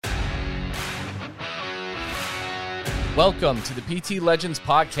Welcome to the PT Legends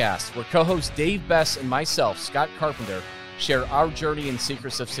podcast, where co-host Dave Bess and myself, Scott Carpenter, share our journey and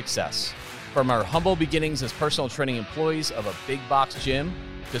secrets of success. From our humble beginnings as personal training employees of a big box gym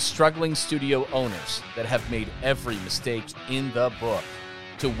to struggling studio owners that have made every mistake in the book,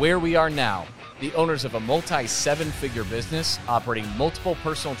 to where we are now, the owners of a multi-seven-figure business operating multiple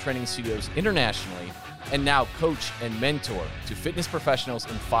personal training studios internationally, and now coach and mentor to fitness professionals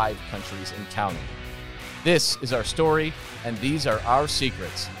in 5 countries and counting. This is our story, and these are our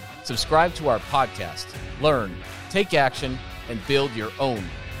secrets. Subscribe to our podcast, learn, take action, and build your own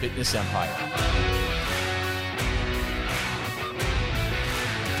fitness empire.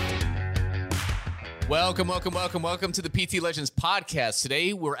 Welcome to the PT Legends podcast.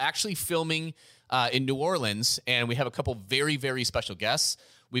 Today, we're actually filming in New Orleans, and we have a couple very, very special guests.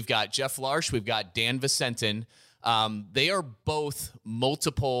 We've got Jeff Larsch, we've got Dan Vicentin. They are both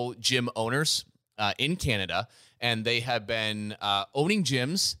multiple gym owners in Canada, and they have been owning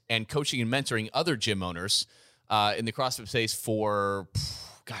gyms and coaching and mentoring other gym owners in the CrossFit space for,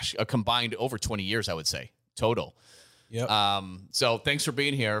 a combined over 20 years, I would say, total. Yep. So thanks for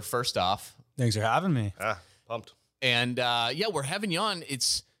being here, first off. Thanks for having me. Pumped. And we're having you on.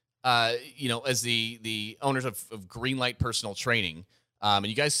 It's, as the owners of Greenlight Personal Training, and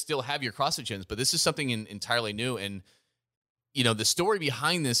you guys still have your CrossFit gyms, but this is something entirely new. And the story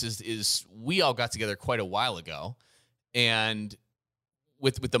behind this is we all got together quite a while ago, and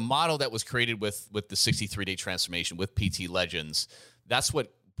with the model that was created with the 63-day transformation with PT Legends, that's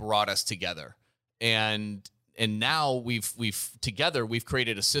what brought us together. And now we've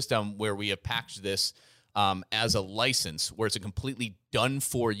created a system where we have packaged this as a license, where it's a completely done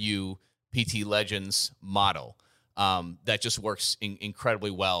for you PT Legends model that just works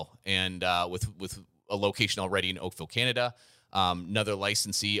incredibly well, and with a location already in Oakville, Canada. Another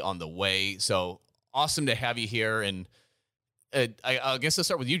licensee on the way. So awesome to have you here. And I guess I'll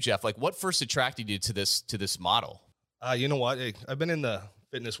start with you, Jeff. Like, what first attracted you to this model? You know what? I've been in the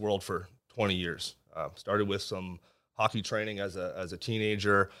fitness world for 20 years. Started with some hockey training as a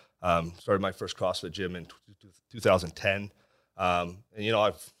teenager. Started my first CrossFit gym in 2010. And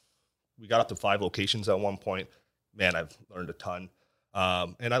we got up to 5 locations at one point. Man, I've learned a ton.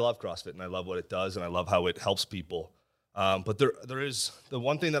 And I love CrossFit, and I love what it does, and I love how it helps people. But there is the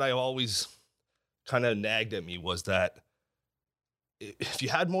one thing that I always kind of nagged at me was that if you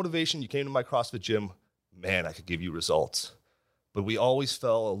had motivation, you came to my CrossFit gym, man, I could give you results. But we always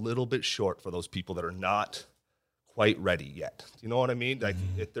fell a little bit short for those people that are not quite ready yet. Do you know what I mean? Like,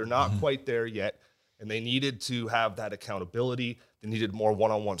 if they're not quite there yet, and they needed to have that accountability, they needed more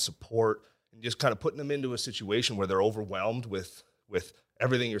one-on-one support, and just kind of putting them into a situation where they're overwhelmed with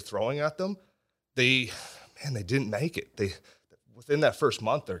everything you're throwing at them, they didn't make it. Within that first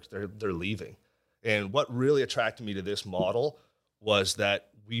month, they're leaving. And what really attracted me to this model was that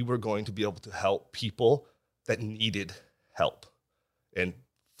we were going to be able to help people that needed help. And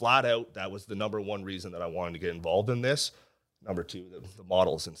flat out, that was the number one reason that I wanted to get involved in this. Number 2, the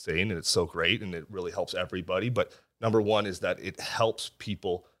model is insane, and it's so great, and it really helps everybody. But number 1 is that it helps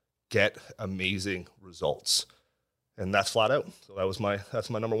people get amazing results. And that's flat out. So that's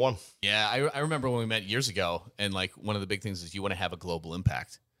my number 1. Yeah, I remember when we met years ago, and like one of the big things is you want to have a global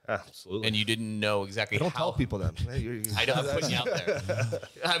impact. Absolutely. And you didn't know exactly how. Don't how. tell people that. I know, I'm putting you out there.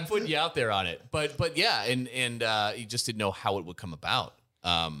 I'm putting you out there on it. But yeah, and you just didn't know how it would come about.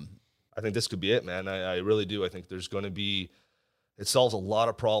 I think this could be it, man. I really do. I think there's going to be, it solves a lot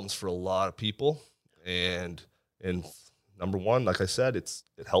of problems for a lot of people. And number 1, like I said, it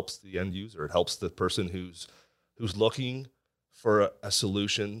helps the end user. It helps the person who's looking for a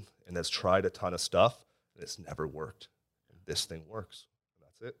solution and has tried a ton of stuff and it's never worked. And this thing works. And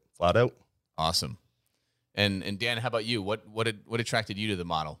that's it. Flat out. Awesome. And Dan, how about you? What attracted you to the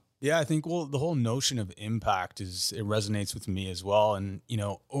model? Yeah, I think, the whole notion of impact it resonates with me as well. And,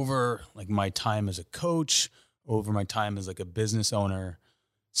 over like my time as a coach, over my time as like a business owner,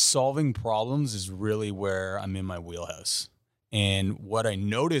 solving problems is really where I'm in my wheelhouse. And what I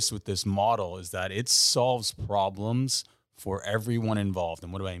noticed with this model is that it solves problems for everyone involved.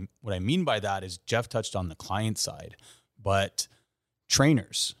 And what I mean by that is Jeff touched on the client side, but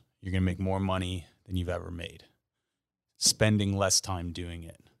trainers, you're going to make more money than you've ever made, spending less time doing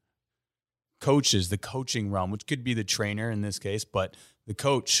it. Coaches, the coaching realm, which could be the trainer in this case, but the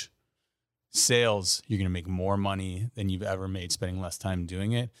coach, sales, you're going to make more money than you've ever made, spending less time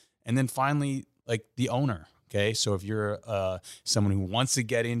doing it. And then finally, like the owner. Okay, so if you're someone who wants to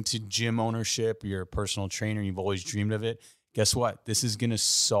get into gym ownership, you're a personal trainer, you've always dreamed of it, guess what? This is going to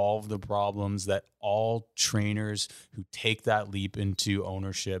solve the problems that all trainers who take that leap into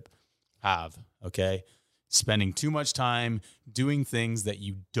ownership have, okay? spending too much time doing things that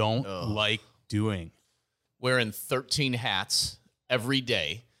you don't like doing. Wearing 13 hats every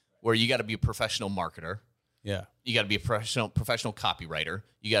day, where you got to be a professional marketer. Yeah. You got to be a professional copywriter.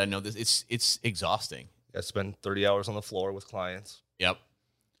 You got to know this. It's exhausting. You got to spend 30 hours on the floor with clients. Yep.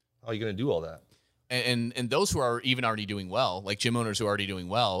 How are you going to do all that? And those who are even already doing well, like gym owners who are already doing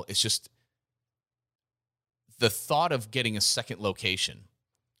well, it's just the thought of getting a second location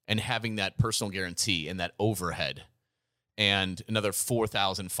and having that personal guarantee and that overhead and another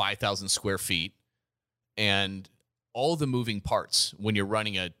 4,000, 5,000 square feet and all the moving parts when you're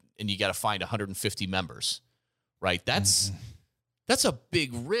running and you got to find 150 members, right? That's a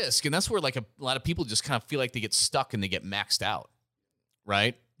big risk. And that's where like a lot of people just kind of feel like they get stuck and they get maxed out,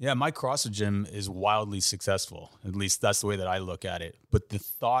 right? Yeah, my CrossFit gym is wildly successful. At least that's the way that I look at it. But the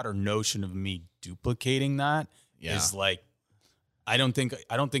thought or notion of me duplicating that is like, I don't think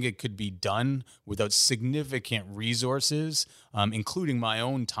it could be done without significant resources, including my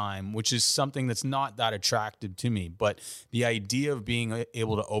own time, which is something that's not that attractive to me. But the idea of being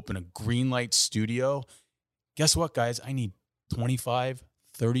able to open a Greenlight studio, guess what, guys? I need 25,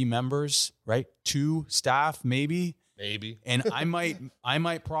 30 members, right? 2 staff, maybe. And I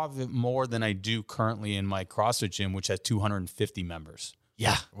might profit more than I do currently in my CrossFit gym, which has 250 members.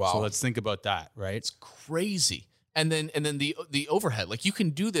 Yeah. Wow. So let's think about that, right? It's crazy. And then the overhead, like you can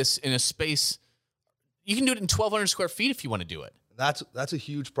do this in a space, you can do it in 1,200 square feet if you want to do it. That's a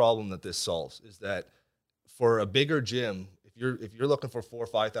huge problem that this solves, is that for a bigger gym, if you're looking for 4,000 or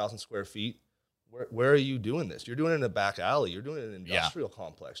 5,000 square feet, where are you doing this? You're doing it in a back alley. You're doing it in an industrial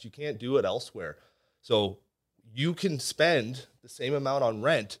complex. You can't do it elsewhere. So you can spend the same amount on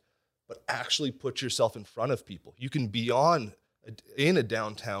rent, but actually put yourself in front of people. You can be in a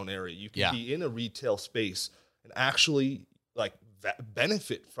downtown area. You can be in a retail space and actually like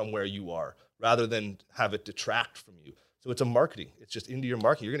benefit from where you are rather than have it detract from you. So it's a marketing. It's just into your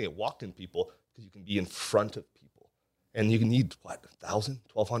marketing. You're going to get walk-in people because you can be in front of people. And you can need, 1,000,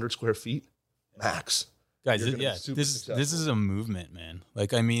 1,200 square feet max. Guys, this is a movement, man.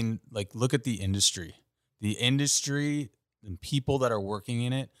 Like, I mean, like, look at the industry. The industry and people that are working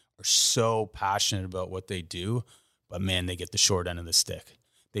in it are so passionate about what they do, but man, they get the short end of the stick.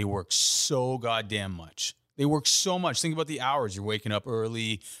 They work so goddamn much. They work so much. Think about the hours. You're waking up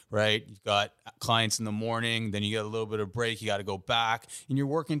early, right? You've got clients in the morning, then you get a little bit of break. You got to go back, and you're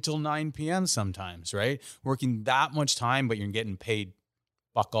working till 9 p.m. sometimes, right? Working that much time, but you're getting paid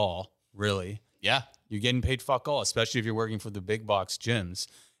fuck all, really. Yeah. You're getting paid fuck all, especially if you're working for the big box gyms.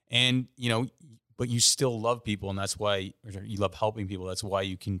 And, but you still love people, and that's why you love helping people. That's why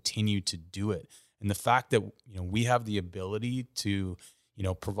you continue to do it. And the fact that, we have the ability to,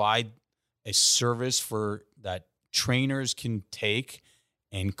 provide a service for that trainers can take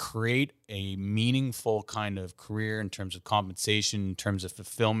and create a meaningful kind of career in terms of compensation, in terms of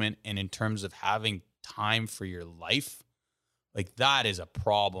fulfillment, and in terms of having time for your life. Like, that is a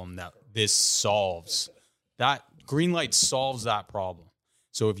problem that this solves. That Greenlight solves that problem.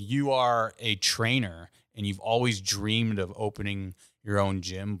 So if you are a trainer and you've always dreamed of opening your own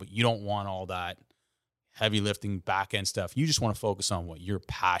gym, but you don't want all that heavy lifting back end stuff, you just want to focus on what you're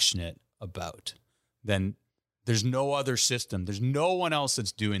passionate about, then there's no other system. There's no one else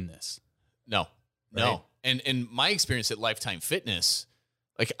that's doing this. No. And my experience at Lifetime Fitness,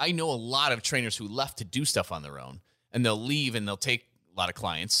 like, I know a lot of trainers who left to do stuff on their own, and they'll leave and they'll take a lot of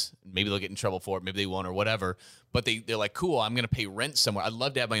clients. Maybe they'll get in trouble for it. Maybe they won't or whatever. But they're like, cool, I'm going to pay rent somewhere. I'd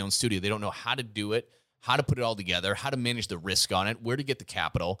love to have my own studio. They don't know how to do it, how to put it all together, how to manage the risk on it, where to get the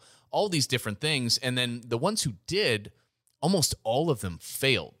capital, all these different things. And then the ones who did, almost all of them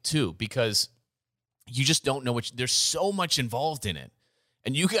failed too, because you just don't know there's so much involved in it.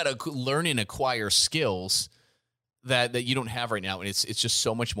 And you got to learn and acquire skills that you don't have right now. And it's just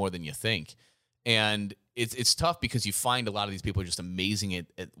so much more than you think. And it's tough because you find a lot of these people are just amazing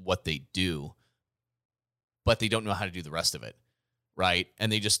at what they do, but they don't know how to do the rest of it, right?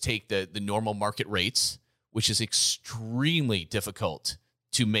 And they just take the normal market rates, which is extremely difficult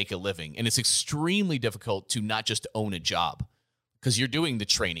to make a living. And it's extremely difficult to not just own a job, because you're doing the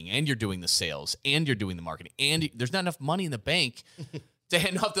training and you're doing the sales and you're doing the marketing, and there's not enough money in the bank to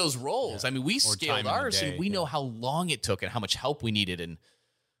hand off those roles. Yeah. I mean, we scaled ours and we know how long it took and how much help we needed. And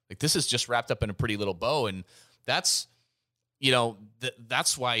like, this is just wrapped up in a pretty little bow. And that's,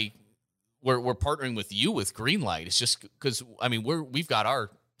 that's why we're partnering with you with Greenlight. It's just because, I mean, we've got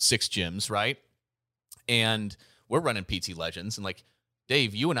our 6 gyms, right? And we're running PT Legends, and like,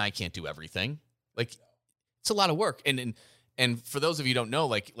 Dave, you and I can't do everything. Like, it's a lot of work. And for those of you who don't know,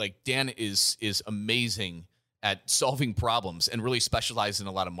 like Dan is amazing at solving problems and really specialized in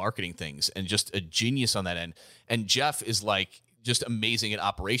a lot of marketing things and just a genius on that end. And Jeff is like just amazing at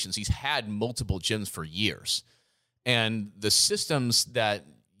operations. He's had multiple gyms for years. And the systems that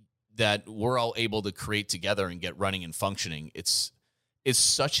we're all able to create together and get running and functioning, it's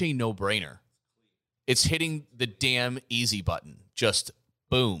such a no-brainer. It's hitting the damn easy button. Just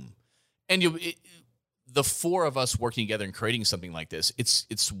boom. And the four of us working together and creating something like this,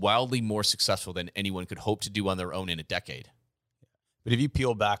 it's wildly more successful than anyone could hope to do on their own in a decade. But if you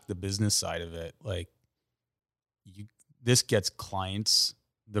peel back the business side of it, like this gets clients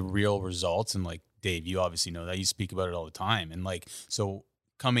the real results. And like Dave, you obviously know that, you speak about it all the time. And like, so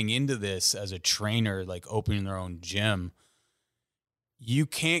coming into this as a trainer, like opening their own gym, you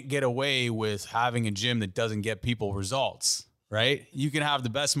can't get away with having a gym that doesn't get people results, right? You can have the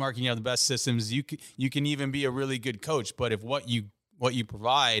best marketing, you have the best systems. You can even be a really good coach, but if what you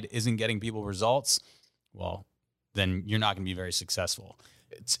provide isn't getting people results, well, then you're not going to be very successful.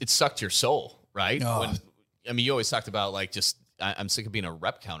 It sucked your soul, right? Oh. You always talked about like, I'm sick of being a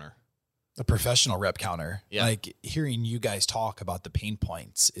rep counter. A professional rep counter. Yeah. Like hearing you guys talk about the pain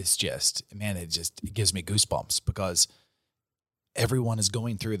points is just, man, it gives me goosebumps because everyone is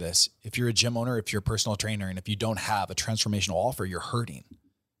going through this. If you're a gym owner, if you're a personal trainer, and if you don't have a transformational offer, you're hurting.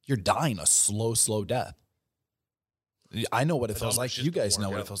 You're dying a slow death. I know what it feels like. You guys know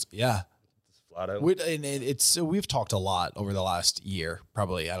what it feels. Yeah. It's flat out. We've talked a lot over the last year,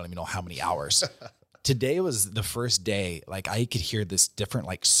 probably, I don't even know how many hours. Today was the first day, like I could hear this different,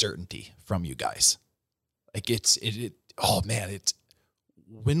 like certainty from you guys. Like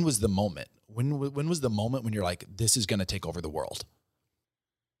when was the moment? When was the moment when you're like, this is going to take over the world?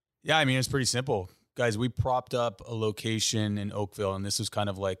 Yeah. I mean, it's pretty simple, guys. We propped up a location in Oakville, and this was kind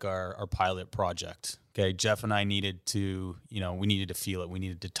of like our pilot project. Okay. Jeff and I needed to, we needed to feel it. We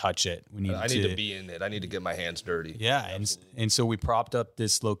needed to touch it. I need to be in it. I need to get my hands dirty. Yeah. And so we propped up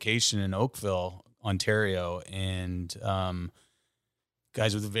this location in Oakville, Ontario, and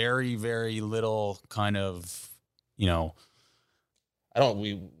guys with very, very little kind of, we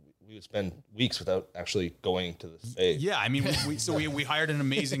would spend weeks without actually going to the stage. Yeah, I mean, we hired an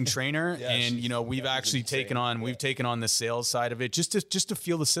amazing trainer, Yeah, and we've actually taken on the sales side of it just to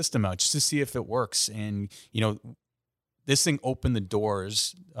feel the system out, just to see if it works. And this thing opened the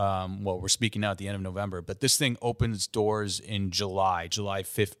doors. We're speaking now at the end of November, but this thing opens doors in July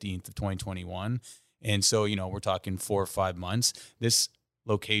 15th of 2021. And so, we're talking 4 or 5 months. This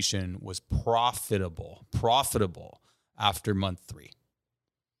location was profitable after month 3.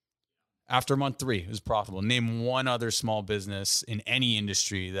 After month 3, it was profitable. Name one other small business in any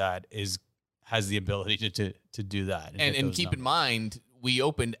industry that has the ability to do that. And keep in mind, we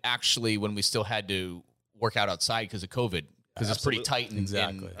opened actually when we still had to work out outside because of COVID, because it's pretty tight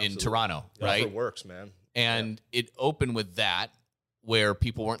in Toronto, right? It works, man. And it opened with that, where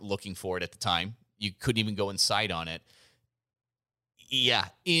people weren't looking for it at the time. You couldn't even go inside on it. Yeah,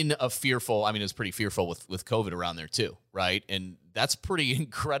 it was pretty fearful with COVID around there too, right? And that's pretty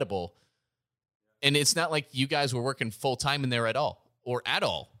incredible. And it's not like you guys were working full time in there at all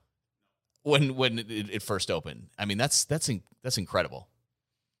when it first opened. I mean, that's incredible.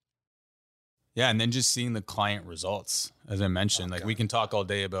 Yeah, and then just seeing the client results, as I mentioned, we can talk all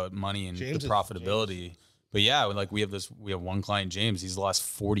day about money and the profitability. But yeah, we have one client, James. He's lost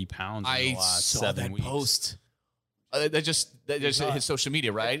 40 pounds in the last 7 weeks. Post. That just hit social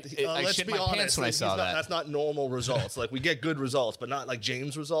media, right? I shit my pants when I saw that. That's not normal results. Like we get good results, but not like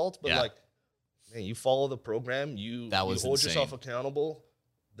James results. But like, man, you follow the program. You hold insane. Yourself accountable.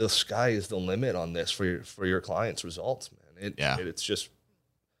 The sky is the limit on this for your clients' results, man. It's just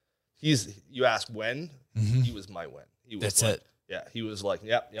you ask when, he was my when. That's it. Yeah, he was like,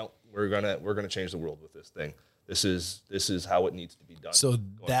 we're gonna change the world with this thing. This is how it needs to be done. So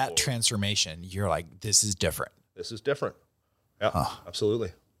that transformation, you're like, this is different. This is different. Yeah,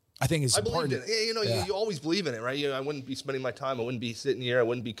 absolutely. I think it's important. I believed in it. You always believe in it, right? I wouldn't be spending my time. I wouldn't be sitting here. I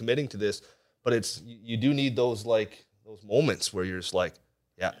wouldn't be committing to this. But you do need those moments where you're just like,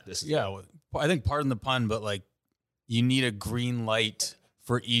 this is. Yeah, I think pardon the pun, but like you need a green light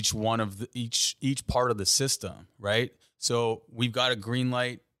for each one of each part of the system, right? So we've got a green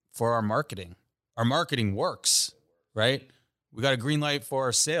light for our marketing. Our marketing works, right? We got a green light for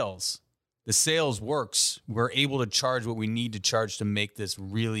our sales. The sales works. We're able to charge what we need to charge to make this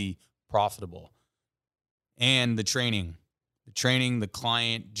really profitable. And the training, the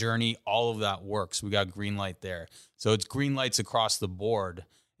client journey, all of that works. We got green light there. So it's green lights across the board.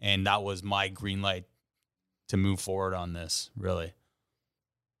 And that was my green light to move forward on this, really.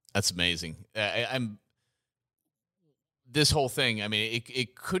 That's amazing. This whole thing, I mean,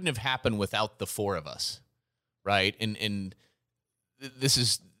 it couldn't have happened without the four of us, right? And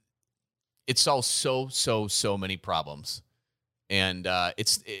it solves so many problems. And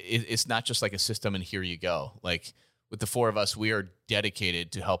it's not just like a system and here you go. Like with the four of us, we are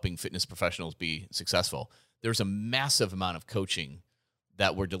dedicated to helping fitness professionals be successful. There's a massive amount of coaching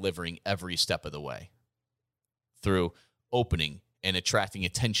that we're delivering every step of the way through opening and attracting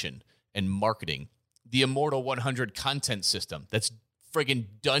attention and marketing. The Immortal 100 content system that's friggin'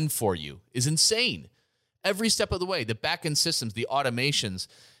 done for you is insane. Every step of the way, the back-end systems, the automations,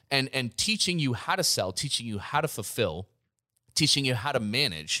 and teaching you how to sell, teaching you how to fulfill, teaching you how to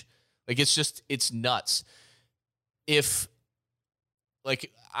manage. Like, it's nuts. If,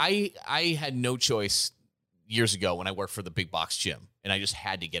 like, I had no choice years ago when I worked for the big box gym, and I just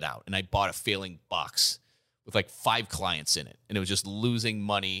had to get out, and I bought a failing box with like 5 clients in it, and it was just losing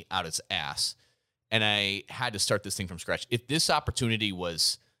money out its ass. And I had to start this thing from scratch. If this opportunity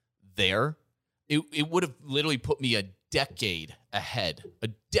was there, it would have literally put me a decade ahead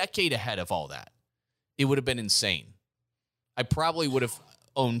of all that. It would have been insane. I probably would have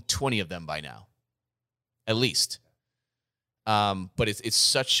owned 20 of them by now, at least. But it's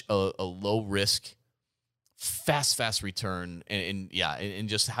such a low risk, fast return, and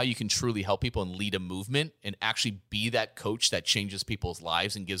just how you can truly help people and lead a movement and actually be that coach that changes people's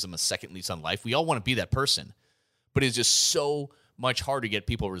lives and gives them a second lease on life. We all want to be that person, but it's just so much harder to get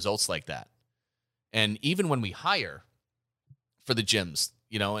people results like that. And even when we hire for the gyms,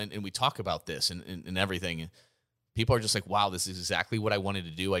 and we talk about this and everything, people are just like, wow, this is exactly what I wanted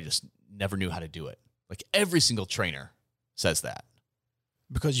to do. I just never knew how to do it. Like every single trainer says that.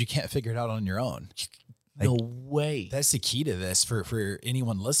 Because you can't figure it out on your own. No way. That's the key to this for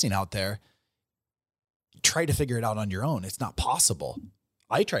anyone listening out there. Try to figure it out on your own. It's not possible.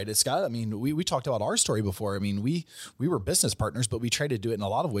 I tried it, Scott. I mean, we talked about our story before. I mean, we were business partners, but we tried to do it in a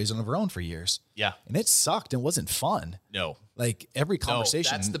lot of ways on our own for years. Yeah. And it sucked and wasn't fun. No. Like every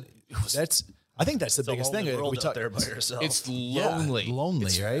conversation. I think that's the biggest thing. We talk there by yourself. It's lonely. Yeah, lonely,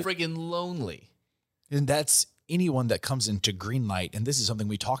 it's right? Friggin' lonely. And that's anyone that comes into Greenlight, and this is something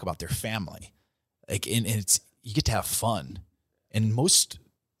we talk about, their family. Like, and it's, you get to have fun. And most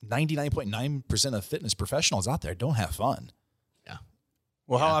 99.9% of fitness professionals out there don't have fun. Yeah.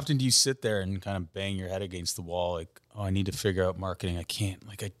 Well, how often do you sit there and kind of bang your head against the wall? Like, oh, I need to figure out marketing. I can't,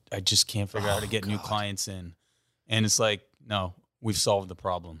 like, I just can't figure out how to get new clients in. And it's like, no, we've solved the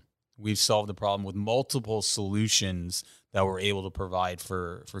problem. We've solved the problem with multiple solutions that we're able to provide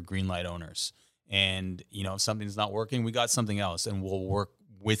for Greenlight owners. And, if something's not working, we got something else, and we'll work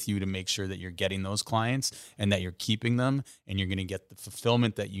with you to make sure that you're getting those clients and that you're keeping them, and you're going to get the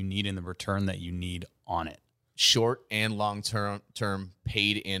fulfillment that you need and the return that you need on it. Short and long term,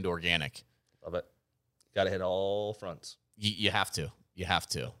 paid and organic. Love it. Got to hit all fronts. You have to.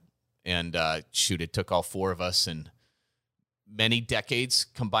 And it took all 4 of us and many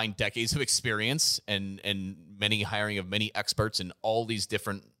combined decades of experience and many hiring of many experts in all these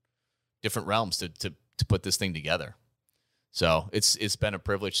different realms to put this thing together. So it's been a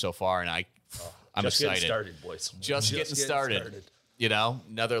privilege so far, and I'm just excited. Getting started, boys. Just getting started.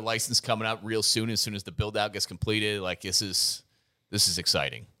 Another license coming up real soon. As soon as the build out gets completed, like this is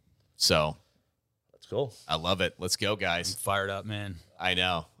exciting. So that's cool. I love it. Let's go, guys. I'm fired up, man. I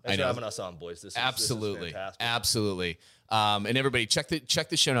know. Thanks for having us on, boys. This is fantastic. Absolutely. And everybody, check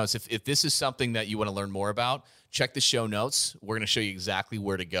the show notes. If this is something that you want to learn more about, check the show notes. We're going to show you exactly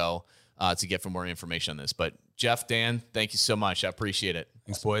where to go to get for more information on this. But Jeff, Dan, thank you so much. I appreciate it.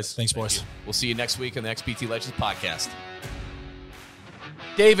 Thanks, boys. Thanks, boys. We'll see you next week on the XPT Legends podcast.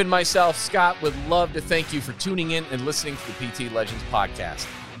 Dave and myself, Scott, would love to thank you for tuning in and listening to the PT Legends podcast.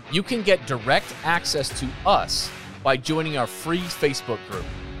 You can get direct access to us by joining our free Facebook group.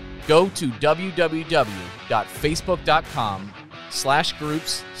 Go to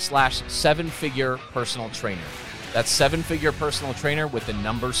www.facebook.com/groups/7-figure personal trainer. That's 7-figure personal trainer with the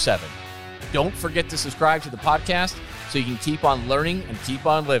number 7. Don't forget to subscribe to the podcast so you can keep on learning and keep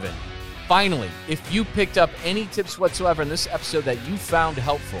on living. Finally, if you picked up any tips whatsoever in this episode that you found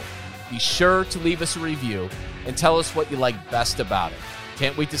helpful, be sure to leave us a review and tell us what you like best about it.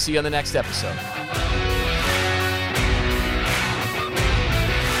 Can't wait to see you on the next episode.